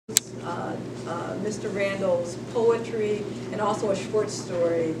Mr. Randall's poetry and also a short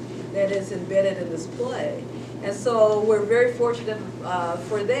story that is embedded in this play. And so we're very fortunate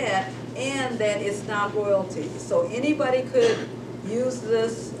for that, and that it's not royalty. So anybody could use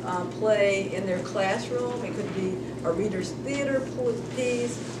this play in their classroom. It could be a reader's theater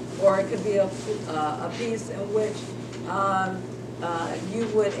piece, or it could be a piece in which you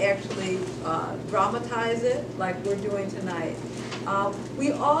would actually dramatize it like we're doing tonight.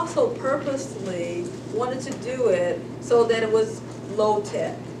 We also purposely wanted to do it so that it was low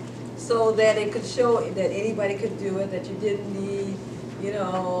tech, so that it could show that anybody could do it, that you didn't need, you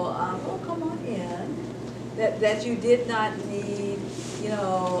know, oh, come on in, that you did not need, you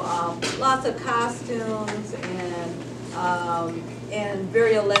know, lots of costumes and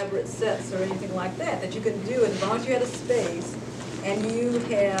very elaborate sets or anything like that, that you can do it as long as you had a space and you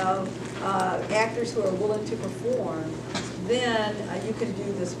have actors who are willing to perform, then you can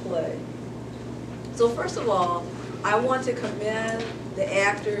do this play. So first of all, I want to commend the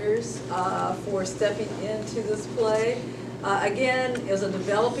actors for stepping into this play. Again, it was a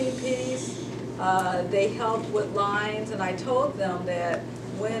developing piece. They helped with lines, and I told them that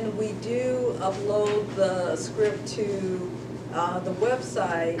when we do upload the script to the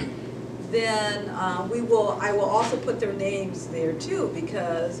website, then I will also put their names there too,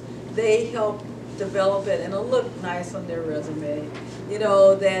 because they helped develop it and it'll look nice on their resume. You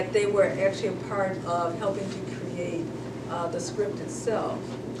know, that they were actually a part of helping to create the script itself.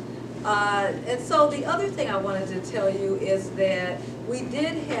 And so the other thing I wanted to tell you is that we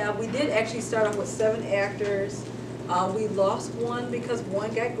did actually start off with 7 actors. We lost one because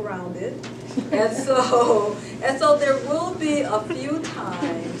one got grounded. And so there will be a few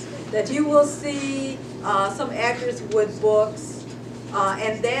times that you will see some actors with books,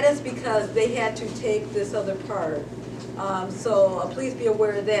 and that is because they had to take this other part. So please be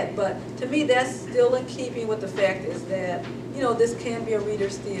aware of that. But to me, that's still in keeping with the fact is that, you know, this can be a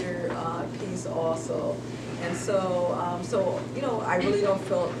reader's theater piece also. And so, you know, I really don't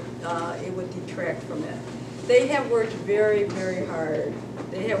feel it would detract from it. They have worked very, very hard.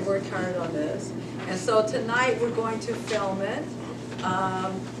 They have worked hard on this. And so tonight we're going to film it.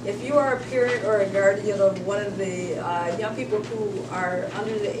 If you are a parent or a guardian of one of the young people who are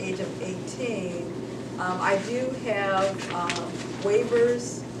under the age of 18, I do have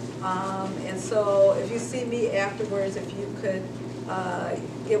waivers, and so if you see me afterwards, if you could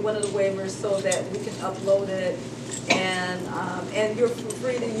get one of the waivers so that we can upload it, and you're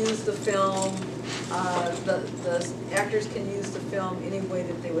free to use the film. The actors can use the film any way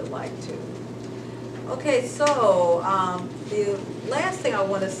that they would like to. Okay, so the last thing I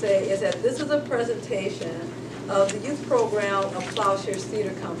want to say is that this is a presentation of the youth program of Plowshares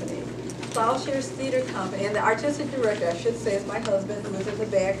Theater Company. Plowshares Theater Company, and the artistic director, I should say, is my husband, who is in the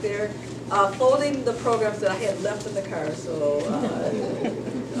back there, folding the programs that I had left in the car, so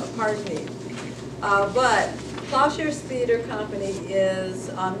pardon me. But Plowshares Theater Company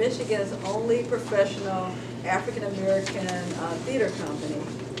is Michigan's only professional African-American theater company.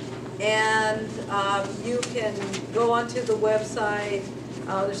 And you can go onto the website.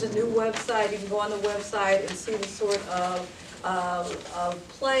 There's a new website. You can go on the website and see the sort of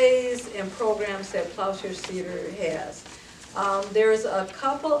plays and programs that Plowshares Theater has. There's a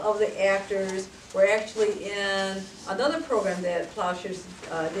couple of the actors were actually in another program that Plowshares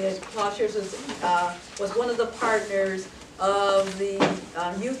did. Plowshares was one of the partners of the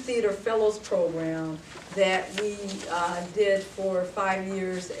Youth Theater Fellows program that we did for 5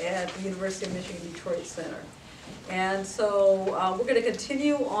 years at the University of Michigan Detroit Center. And so we're going to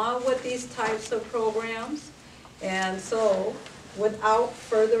continue on with these types of programs. And so without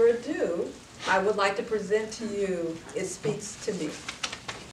further ado, I would like to present to you It Speaks to Me.